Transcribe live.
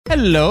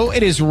Hello,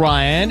 it is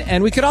Ryan,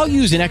 and we could all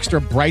use an extra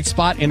bright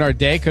spot in our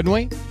day, couldn't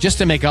we? Just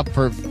to make up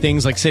for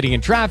things like sitting in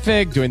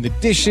traffic, doing the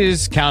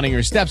dishes, counting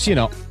your steps, you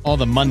know, all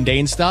the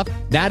mundane stuff.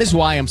 That is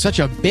why I'm such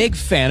a big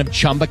fan of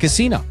Chumba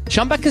Casino.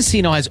 Chumba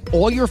Casino has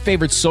all your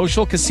favorite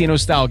social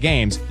casino-style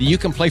games that you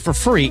can play for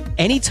free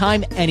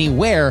anytime,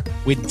 anywhere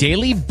with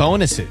daily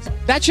bonuses.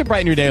 That should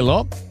brighten your day a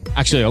little.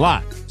 Actually, a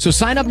lot. So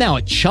sign up now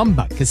at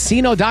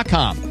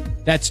ChumbaCasino.com.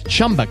 That's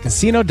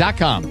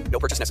ChumbaCasino.com. No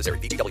purchase necessary.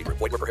 VGW Group.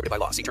 Void where prohibited by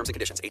law. See terms and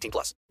conditions.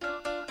 18+.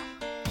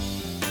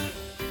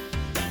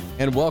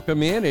 And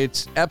welcome in.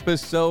 It's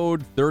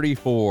episode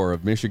 34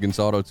 of Michigan's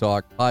Auto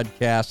Talk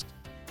podcast.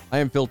 I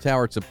am Phil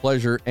Tower. It's a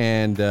pleasure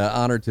and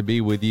honor to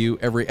be with you.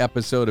 Every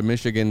episode of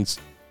Michigan's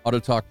Auto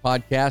Talk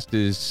podcast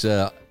is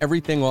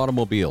everything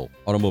automobile,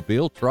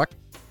 truck.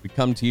 We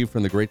come to you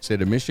from the great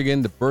state of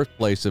Michigan, the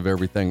birthplace of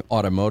everything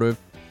automotive.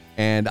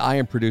 And I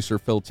am producer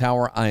Phil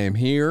Tower. I am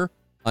here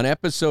on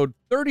episode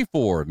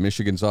 34 of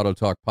Michigan's Auto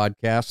Talk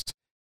podcast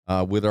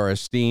with our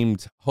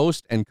esteemed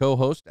host and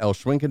co-host, Al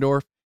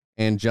Schwinkendorf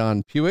and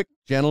John Puick.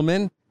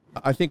 Gentlemen,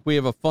 I think we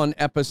have a fun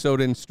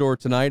episode in store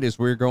tonight as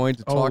we're going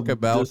to talk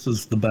about... This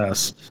is the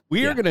best.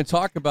 We are going to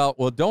talk about,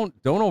 well, don't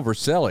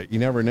oversell it. You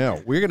never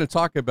know. We're going to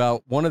talk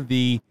about one of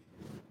the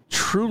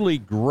truly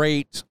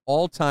great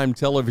all-time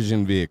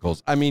television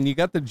vehicles. I mean, you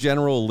got the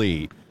General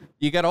Lee.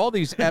 You got all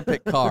these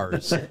epic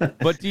cars,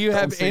 but do you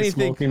have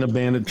anything? Smoking a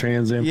Bandit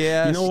Trans Am.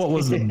 Yes. You know what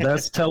was the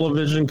best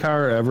television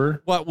car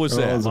ever? What was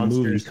that? It was a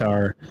movie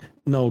car.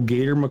 No,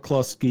 Gator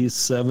McCluskey's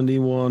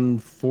 71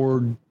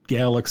 Ford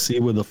Galaxy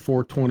with a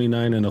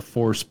 429 and a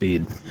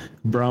 4-speed.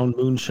 Brown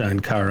moonshine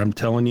car. I'm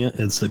telling you,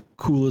 it's the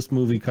coolest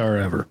movie car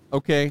ever.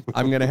 Okay,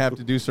 I'm going to have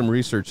to do some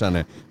research on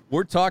it.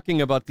 We're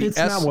talking about the It's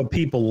not what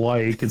people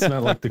like. It's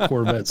not like the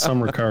Corvette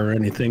summer car or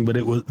anything, but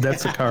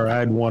that's a car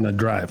I'd want to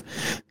drive.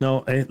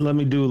 Now, let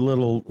me do a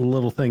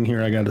little thing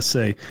here I got to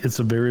say. It's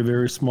a very,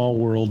 very small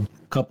world.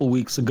 A couple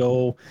weeks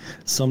ago,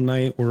 some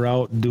night we're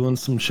out doing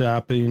some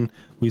shopping.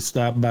 We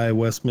stopped by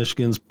West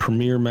Michigan's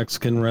premier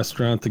Mexican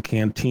restaurant, the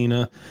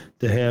Cantina,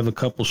 to have a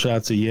couple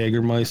shots of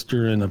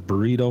Jägermeister and a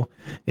burrito.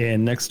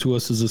 And next to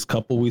us is this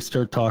couple we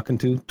start talking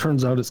to.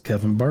 Turns out it's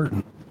Kevin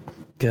Barton.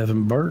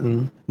 Kevin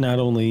Barton not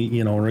only,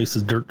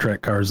 races dirt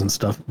track cars and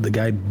stuff, the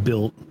guy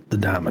built the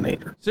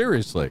Dominator.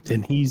 Seriously.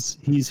 And he's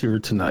here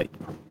tonight.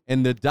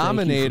 And the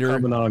Dominator... Thank you for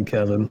coming on,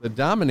 Kevin. The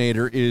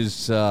Dominator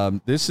is,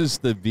 this is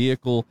the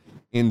vehicle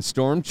in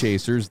Storm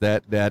Chasers,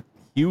 that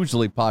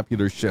hugely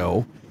popular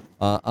show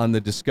on the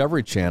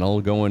Discovery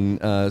Channel going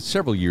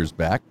several years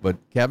back. But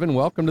Kevin,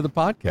 welcome to the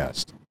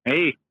podcast.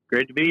 Hey,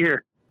 great to be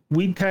here.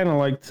 We'd kind of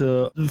like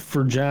to,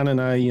 for John and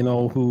I,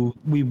 who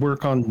we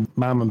work on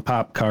mom and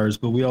pop cars,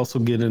 but we also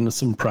get into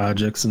some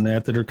projects and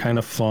that are kind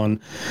of fun.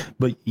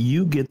 But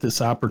you get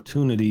this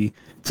opportunity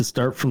to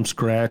start from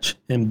scratch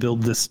and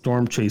build this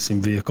storm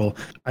chasing vehicle.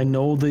 I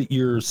know that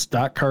your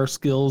stock car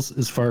skills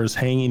as far as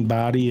hanging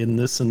body and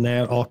this and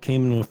that all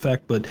came into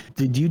effect, but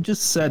did you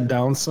just sit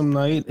down some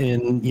night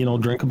and,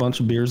 drink a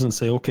bunch of beers and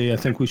say, okay, I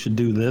think we should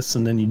do this,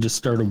 and then you just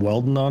started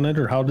welding on it,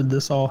 or how did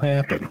this all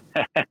happen?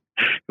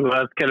 Well,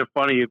 that's kind of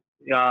funny.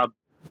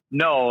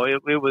 No,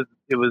 it was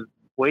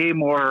way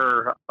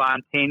more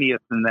spontaneous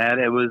than that.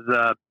 It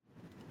was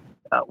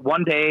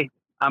one day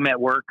I'm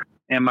at work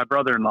and my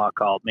brother-in-law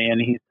called me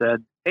and he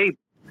said, "Hey,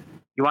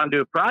 you want to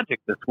do a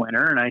project this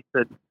winter?" And I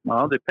said,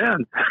 "Well, it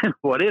depends.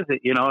 What is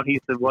it?" And he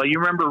said, "Well, you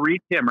remember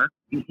Reed Timmer?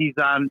 He's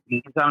on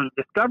a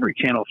Discovery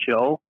Channel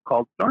show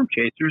called Storm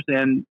Chasers,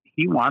 and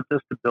he wants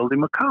us to build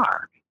him a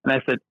car." And I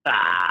said,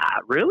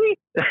 really?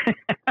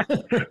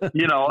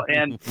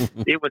 And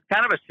it was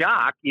kind of a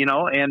shock,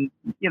 and,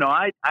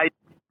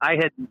 I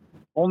had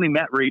only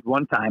met Reed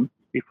one time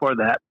before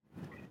that.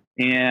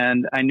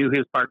 And I knew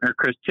his partner,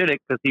 Chris Chittick,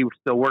 because he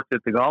still worked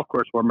at the golf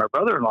course where my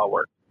brother-in-law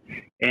worked.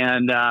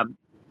 And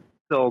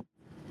so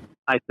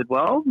I said,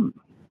 well,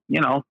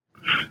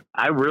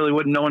 I really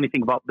wouldn't know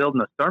anything about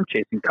building a storm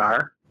chasing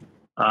car.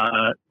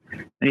 And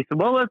he said,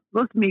 well,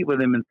 let's meet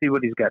with him and see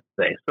what he's got to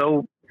say.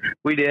 So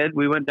we did.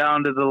 We went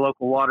down to the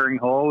local watering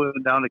hole. We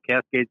went down to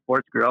Cascade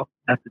Sports Grill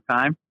at the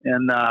time,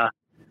 and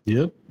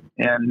yep.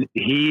 And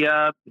he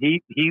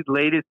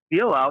laid his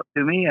spiel out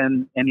to me,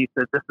 and he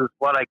said, "This is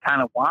what I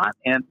kind of want,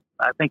 and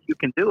I think you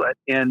can do it."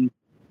 And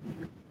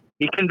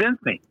he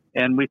convinced me,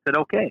 and we said,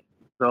 "Okay."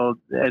 So,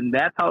 and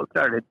that's how it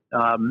started.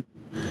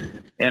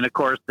 And of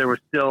course, there were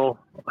still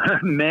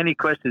many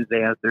questions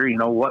to answer.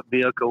 What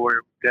vehicle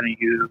we're going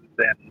to use,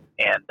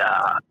 and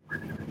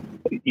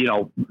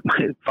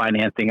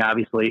financing,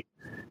 obviously,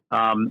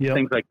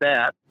 things like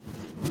that.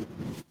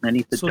 And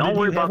he said, so "Don't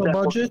worry about that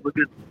budget."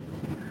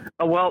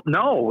 Oh, well,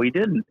 no, we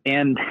didn't,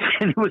 and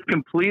it was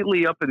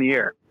completely up in the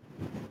air.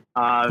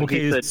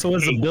 Okay, said, so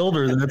as a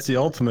builder, that's the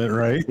ultimate,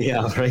 right?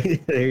 Yeah,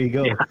 right. There you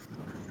go. Yeah.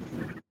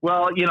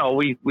 Well,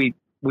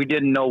 we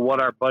didn't know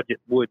what our budget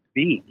would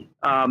be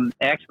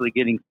actually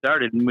getting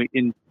started, and we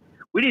didn't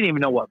even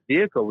know what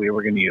vehicle we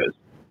were going to use,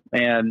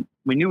 and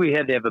we knew we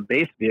had to have a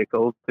base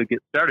vehicle to get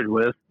started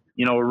with.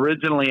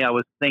 Originally I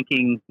was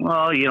thinking,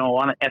 on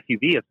an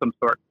SUV of some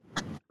sort.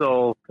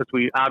 so because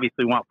we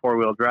obviously want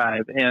 4-wheel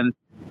drive, and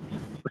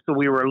so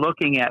we were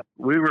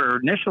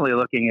initially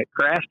looking at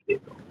crashed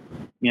vehicles,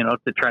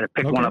 to try to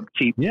pick one up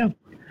cheap. Yeah,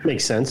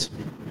 makes sense.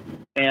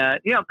 And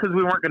because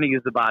we weren't going to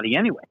use the body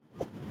anyway.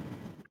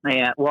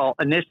 And well,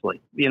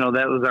 initially,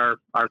 that was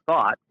our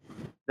thought.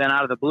 Then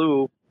out of the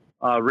blue,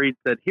 Reed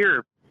said,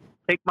 "Here,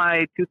 take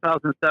my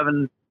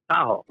 2007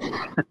 Tahoe."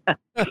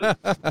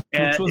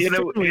 Which was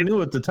fairly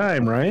new at the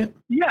time, right?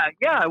 Yeah.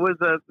 It was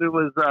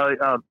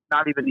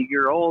not even a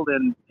year old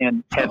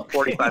and had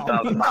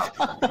 45,000 miles.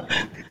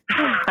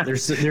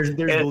 There's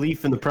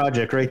belief in the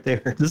project right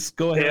there. Just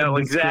go ahead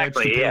and scratch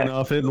the paint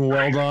off it and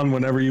weld on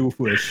whenever you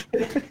wish.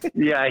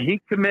 Yeah, he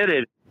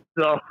committed.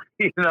 So,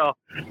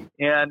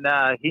 and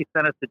he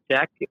sent us a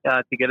check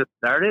to get us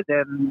started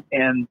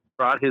and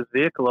brought his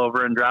vehicle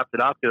over and dropped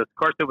it off to us. Of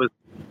course, it was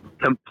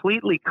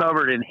completely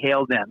covered in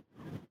hail dents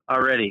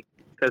already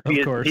because he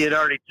had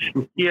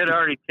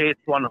already chased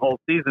one whole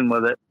season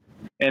with it,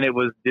 and it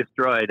was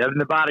destroyed. I mean,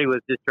 the body was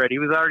destroyed. He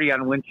was already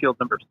on windshield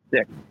number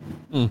 6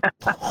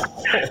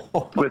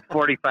 with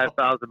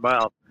 45,000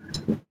 miles.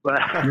 But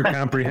your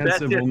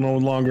comprehensive will no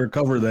longer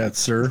cover that,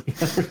 sir.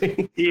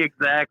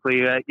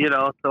 Exactly.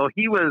 So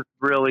he was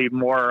really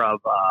more of,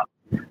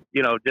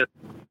 just,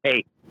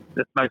 hey,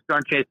 this is my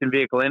storm chasing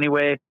vehicle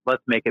anyway.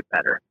 Let's make it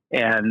better.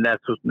 And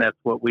that's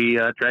what we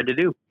tried to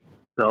do.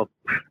 So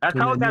that's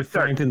how it got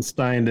started.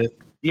 Frankensteined it.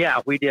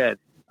 Yeah, we did.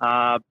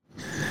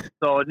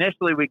 So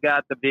initially we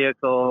got the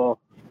vehicle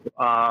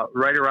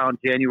right around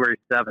January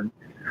 7th.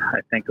 I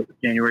think it was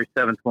January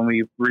 7th when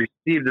we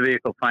received the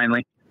vehicle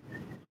finally.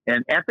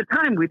 And at the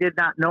time, we did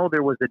not know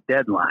there was a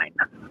deadline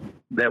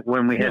that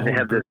when we had to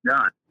have this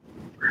done.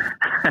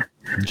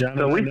 John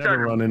so and I never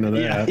run into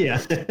that. Yeah.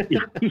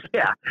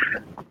 Yeah.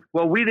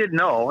 Well, we didn't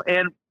know,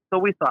 and so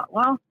we thought,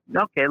 well,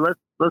 okay, let's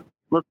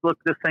look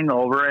this thing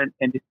over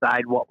and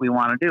decide what we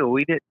want to do.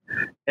 We did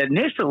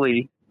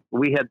initially.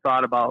 We had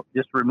thought about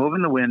just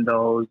removing the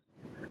windows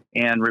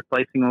and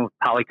replacing them with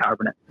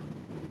polycarbonate,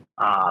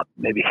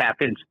 maybe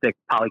 1/2-inch thick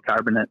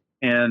polycarbonate,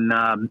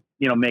 and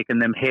making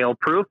them hail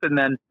proof, and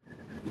then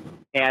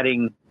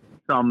adding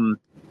some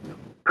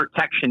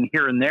protection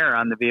here and there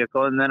on the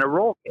vehicle, and then a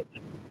roll cage.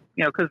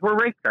 Because we're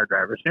race car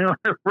drivers,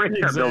 race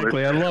car builders.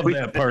 I love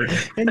that part.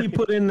 And you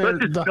put in there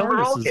the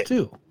harnesses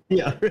too.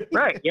 Yeah,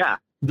 right. Yeah.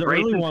 The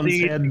early ones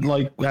had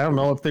I don't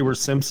know if they were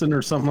Simpson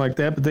or something like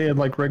that, but they had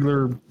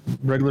regular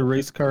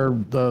race car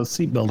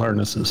seatbelt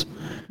harnesses.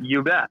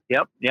 You bet.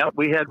 Yep.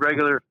 We had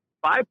regular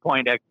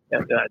 5-point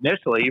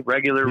initially,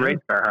 regular race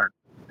car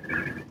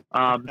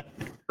harness.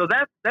 So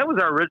that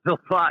was our original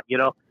thought,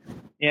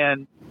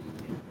 and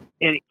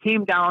it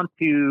came down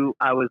to,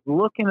 I was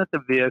looking at the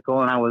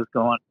vehicle and I was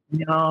going,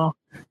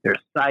 there's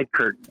side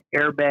curtain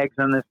airbags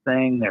on this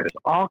thing. There's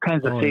all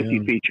kinds of safety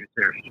features.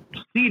 There's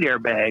seat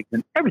airbags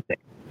and everything.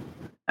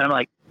 And I'm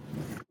like,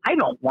 I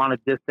don't want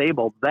to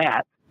disable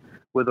that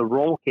with a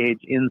roll cage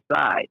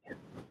inside.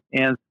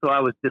 And so I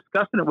was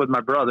discussing it with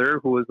my brother,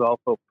 who was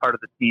also part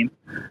of the team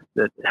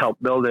that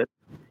helped build it.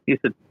 He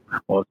said,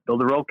 well, let's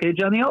build a roll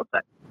cage on the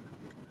outside.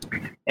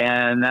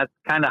 And that's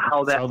kind of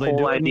how that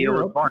whole idea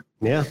was born.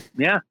 Yeah.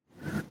 Yeah.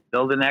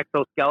 Build an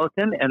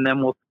exoskeleton, and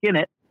then we'll skin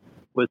it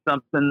with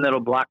something that'll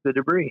block the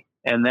debris.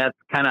 And that's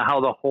kind of how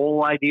the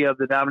whole idea of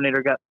the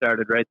Dominator got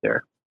started right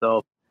there.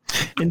 So,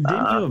 and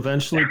didn't you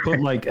eventually put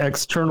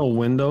external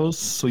windows?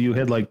 So you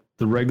had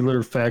the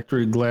regular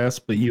factory glass,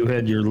 but you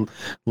had your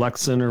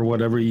Lexan or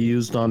whatever you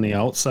used on the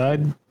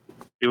outside?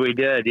 We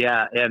did,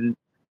 yeah. And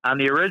on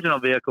the original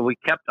vehicle, we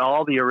kept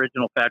all the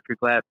original factory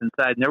glass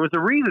inside. And there was a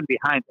reason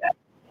behind that.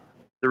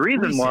 The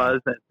reason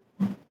was that,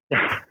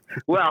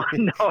 well,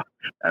 no,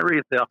 not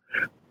resale.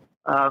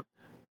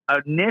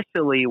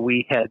 Initially,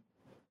 we had,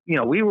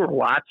 we were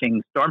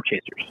watching Storm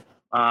Chasers.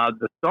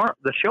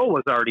 The show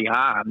was already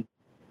on,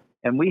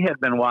 and we had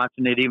been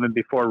watching it even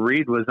before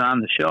Reed was on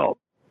the show.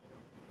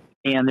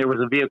 And there was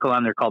a vehicle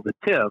on there called the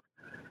TIV,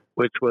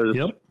 which was,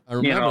 I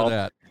remember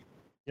that.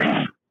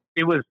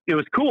 It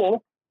was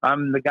cool.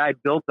 The guy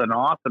built an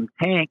awesome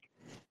tank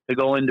to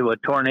go into a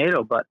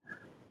tornado, but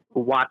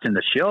watching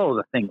the show,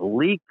 the thing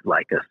leaked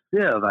like a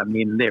sieve. I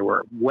mean, they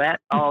were wet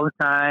all the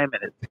time,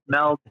 and it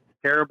smelled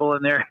terrible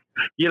in there,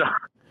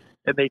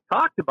 and they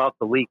talked about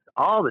the leaks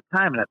all the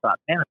time. And I thought,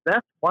 man, if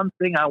that's one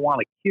thing I want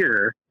to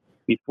cure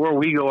before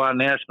we go on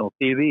national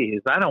TV,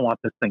 is I don't want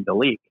this thing to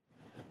leak.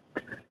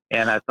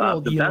 And I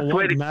thought the best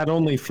way to, not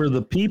only for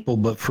the people,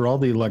 but for all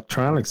the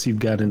electronics you've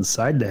got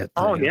inside that thing.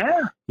 Oh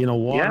yeah.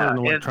 Water and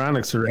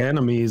electronics are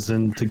enemies,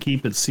 and to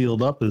keep it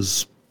sealed up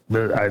is,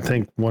 I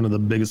think, one of the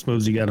biggest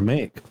moves you got to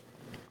make.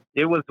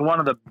 It was one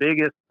of the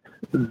biggest,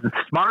 the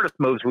smartest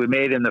moves we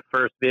made in the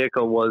first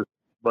vehicle was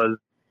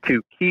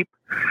to keep,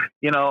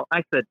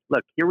 I said,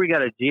 look, here we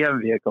got a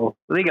GM vehicle.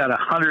 They got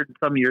 100 and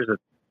some years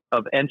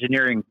of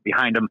engineering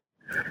behind them.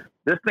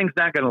 This thing's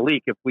not going to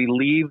leak if we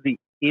leave the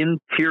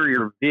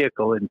interior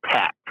vehicle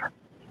intact.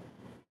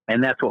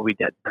 And that's what we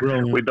did.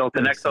 Brilliant. We built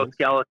an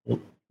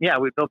exoskeleton. Yeah,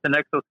 we built an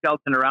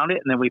exoskeleton around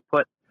it, and then we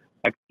put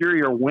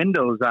exterior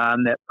windows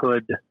on that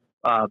could,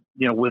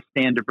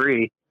 withstand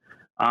debris.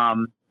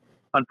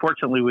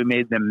 unfortunately, we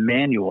made them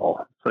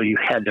manual, so you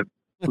had to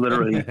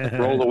literally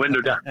roll the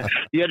window down.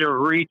 You had to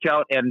reach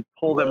out and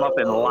pull them up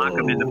and lock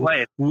them into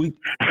place.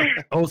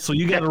 So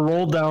you got to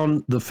roll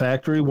down the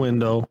factory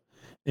window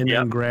and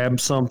then grab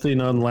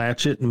something,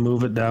 unlatch it, and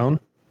move it down?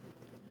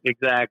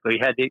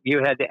 Exactly.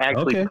 You had to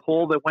actually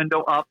pull the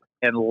window up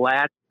and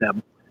latch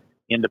them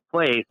into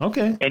place.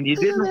 Okay. And you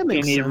didn't. That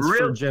makes sense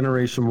for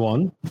Generation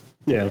 1.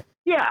 Yeah.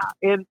 Yeah.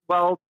 And,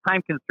 well,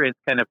 time constraints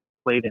kind of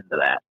played into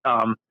that.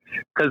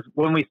 Because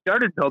when we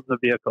started building the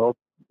vehicle,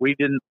 we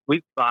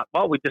thought,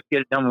 well, we just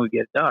get it done when we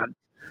get it done.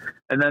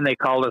 And then they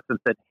called us and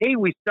said, hey,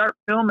 we start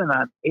filming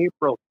on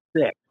April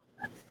 6th.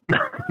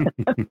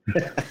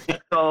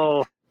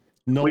 So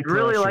we'd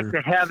really like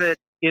to have it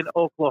in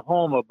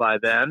Oklahoma by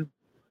then.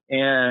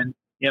 And,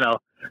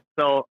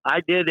 so I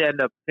did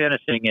end up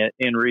finishing it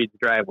in Reed's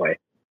driveway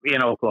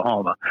in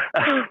Oklahoma.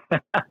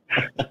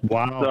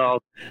 Wow. So,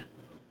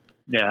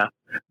 yeah.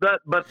 But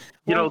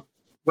go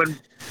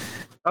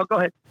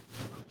ahead.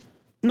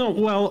 No,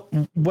 well,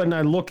 when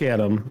I look at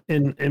them,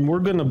 and we're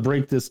going to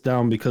break this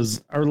down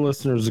because our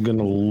listeners are going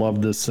to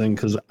love this thing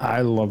because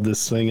I love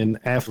this thing. And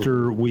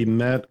after we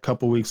met a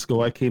couple weeks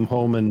ago, I came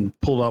home and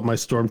pulled out my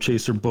Storm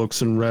Chaser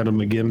books and read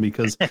them again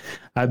because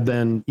I've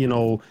been,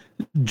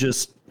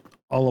 just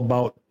all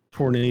about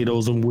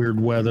tornadoes and weird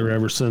weather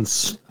ever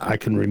since I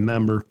can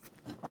remember.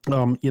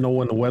 When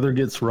the weather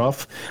gets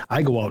rough,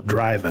 I go out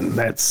driving.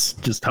 That's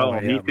just how I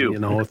am. Me too.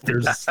 If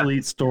there's a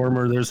sleet storm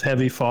or there's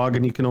heavy fog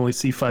and you can only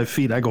see 5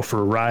 feet, I go for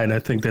a ride. I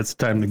think that's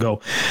the time to go.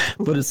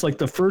 But it's like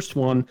the first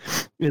one,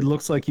 it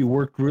looks like you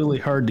worked really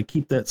hard to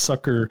keep that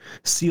sucker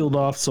sealed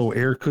off so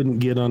air couldn't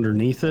get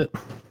underneath it.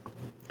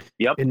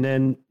 Yep. And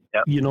then,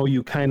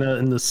 you kind of,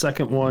 in the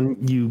second one,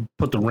 you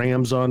put the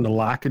rams on to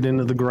lock it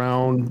into the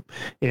ground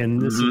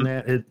and this and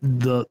that.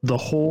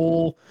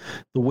 The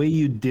way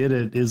you did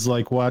it is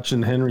like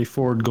watching Henry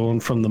Ford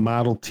going from the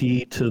Model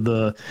T to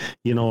the,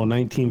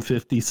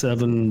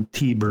 1957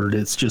 T-Bird.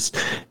 It's just,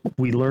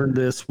 we learned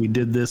this, we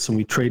did this, and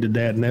we traded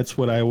that. And that's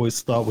what I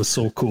always thought was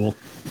so cool.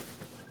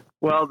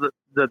 Well,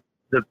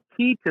 the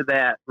key to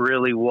that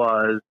really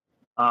was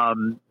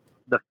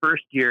the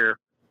first year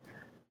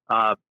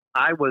I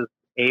was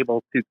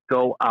able to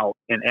go out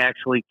and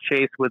actually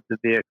chase with the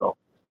vehicle,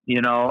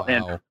 Wow.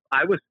 and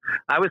I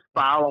was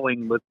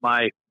following with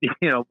my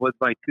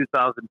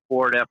 2000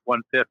 Ford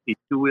F-150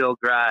 2-wheel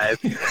drive,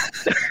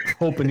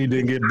 hoping you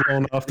didn't get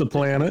blown off the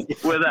planet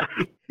with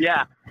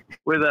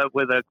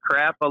a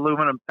crap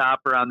aluminum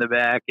topper on the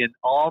back and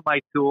all my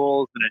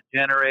tools and a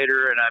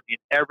generator. And I mean,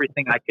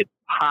 everything I could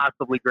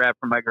possibly grab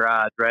from my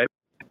garage. Right.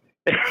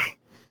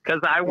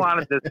 Because I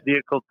wanted this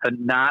vehicle to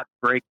not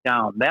break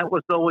down. That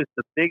was always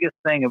the biggest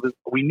thing.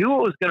 We knew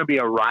it was going to be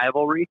a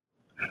rivalry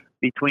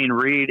between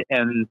Reed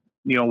and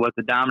with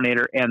the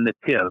Dominator and the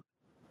TIV,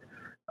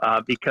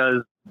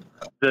 because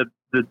the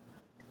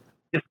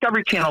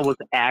Discovery Channel was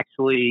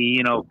actually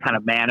kind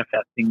of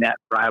manifesting that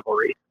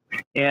rivalry,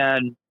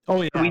 and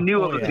we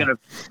knew it was going to.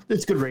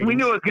 It's good ratings. We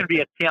knew it was going to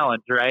be a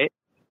challenge, right?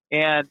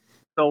 And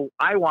so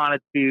I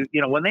wanted to,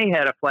 when they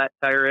had a flat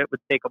tire, it would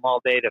take them all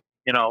day to,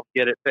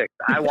 get it fixed.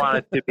 I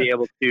wanted to be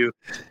able to,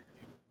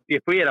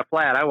 if we had a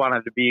flat, I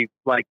wanted to be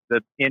like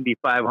the Indy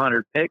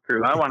 500 pit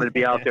crew. I wanted to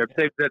be out there,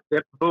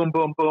 boom,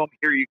 boom, boom,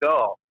 here you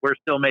go. We're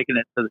still making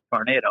it to the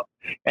tornado.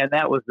 And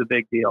that was the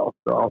big deal.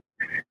 So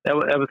that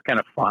was kind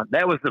of fun.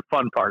 That was the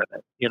fun part of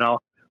it,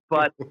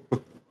 But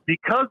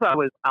because I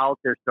was out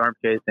there storm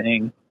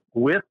chasing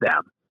with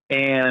them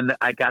and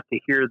I got to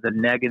hear the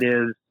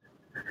negatives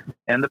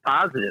and the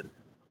positives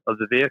of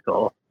the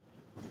vehicle,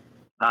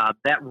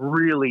 that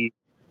really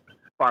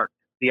sparked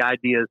the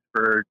ideas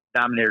for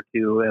Dominator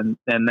 2 and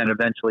then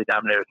eventually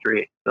Dominator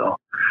 3. So,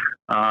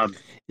 so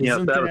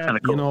that was kind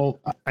of cool.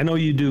 I know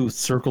you do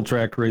circle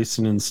track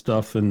racing and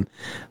stuff, and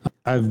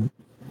I've,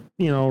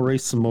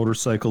 raced some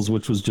motorcycles,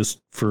 which was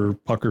just for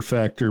pucker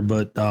factor,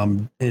 but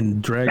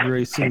in drag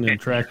racing and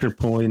tractor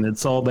pulling,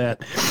 it's all that.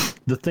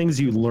 The things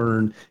you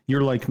learn,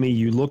 you're like me,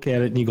 you look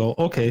at it and you go,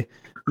 okay,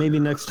 maybe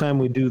next time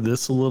we do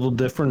this a little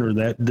different or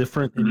that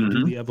different, and you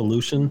do the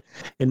evolution.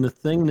 And the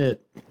thing that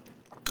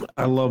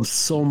I love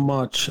so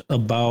much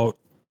about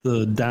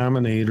the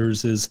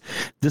Dominators is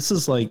this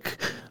is like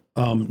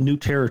new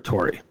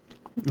territory.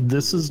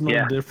 This is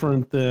no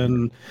different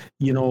than,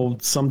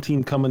 some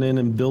team coming in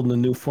and building a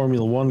new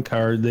Formula One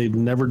car. They've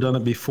never done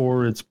it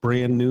before. It's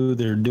brand new.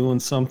 They're doing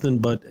something.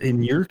 But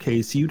in your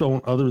case, you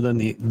don't, other than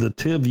the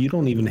TIV, you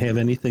don't even have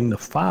anything to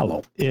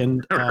follow.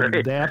 And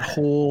that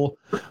whole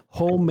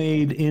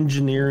homemade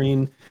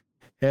engineering,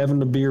 having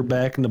the beer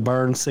back in the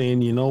barn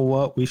saying, you know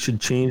what, we should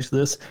change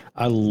this.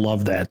 I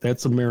love that.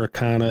 That's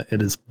Americana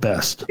at its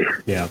best.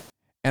 Yeah.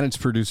 And it's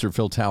producer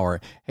Phil Tower.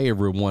 Hey,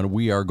 everyone,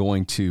 we are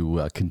going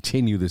to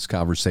continue this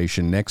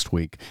conversation next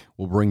week.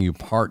 We'll bring you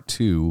part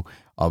 2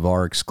 of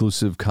our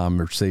exclusive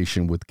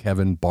conversation with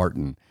Kevin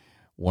Barton,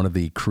 one of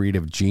the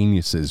creative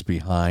geniuses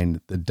behind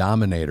the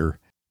Dominator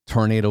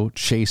tornado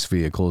chase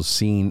vehicles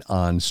seen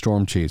on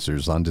Storm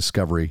Chasers on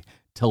Discovery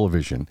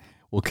Television.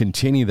 We'll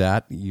continue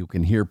that. You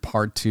can hear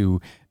part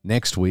 2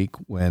 next week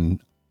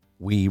when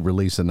we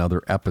release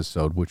another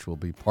episode, which will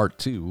be part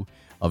 2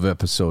 of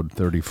episode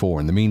 34.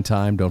 In the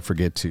meantime, don't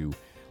forget to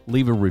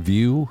leave a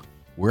review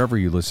wherever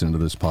you listen to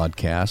this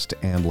podcast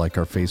and like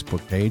our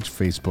Facebook page,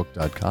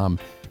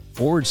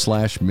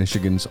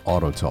 facebook.com/Michigan's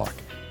Auto Talk.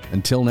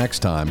 Until next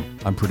time,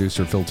 I'm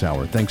producer Phil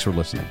Tower. Thanks for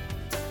listening.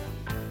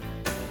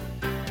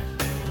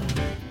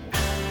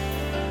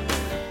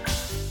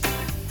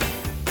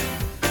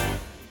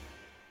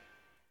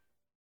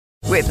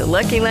 With the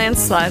Lucky Land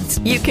Slots,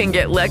 you can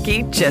get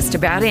lucky just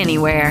about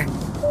anywhere.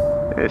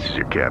 This is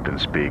your captain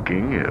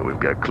speaking. We've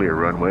got clear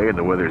runway and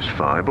the weather's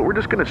fine, but we're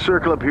just going to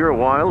circle up here a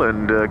while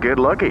and get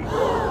lucky.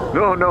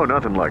 No,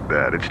 nothing like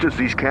that. It's just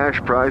these cash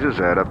prizes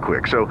add up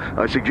quick. So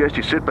I suggest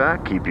you sit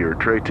back, keep your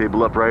tray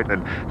table upright,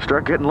 and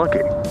start getting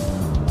lucky.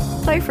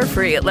 Play for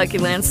free at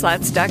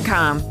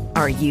LuckyLandSlots.com.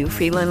 Are you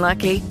feeling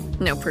lucky?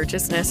 No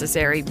purchase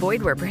necessary.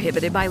 Void where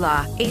prohibited by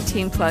law.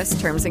 18+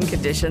 terms and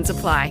conditions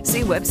apply.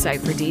 See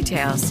website for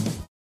details.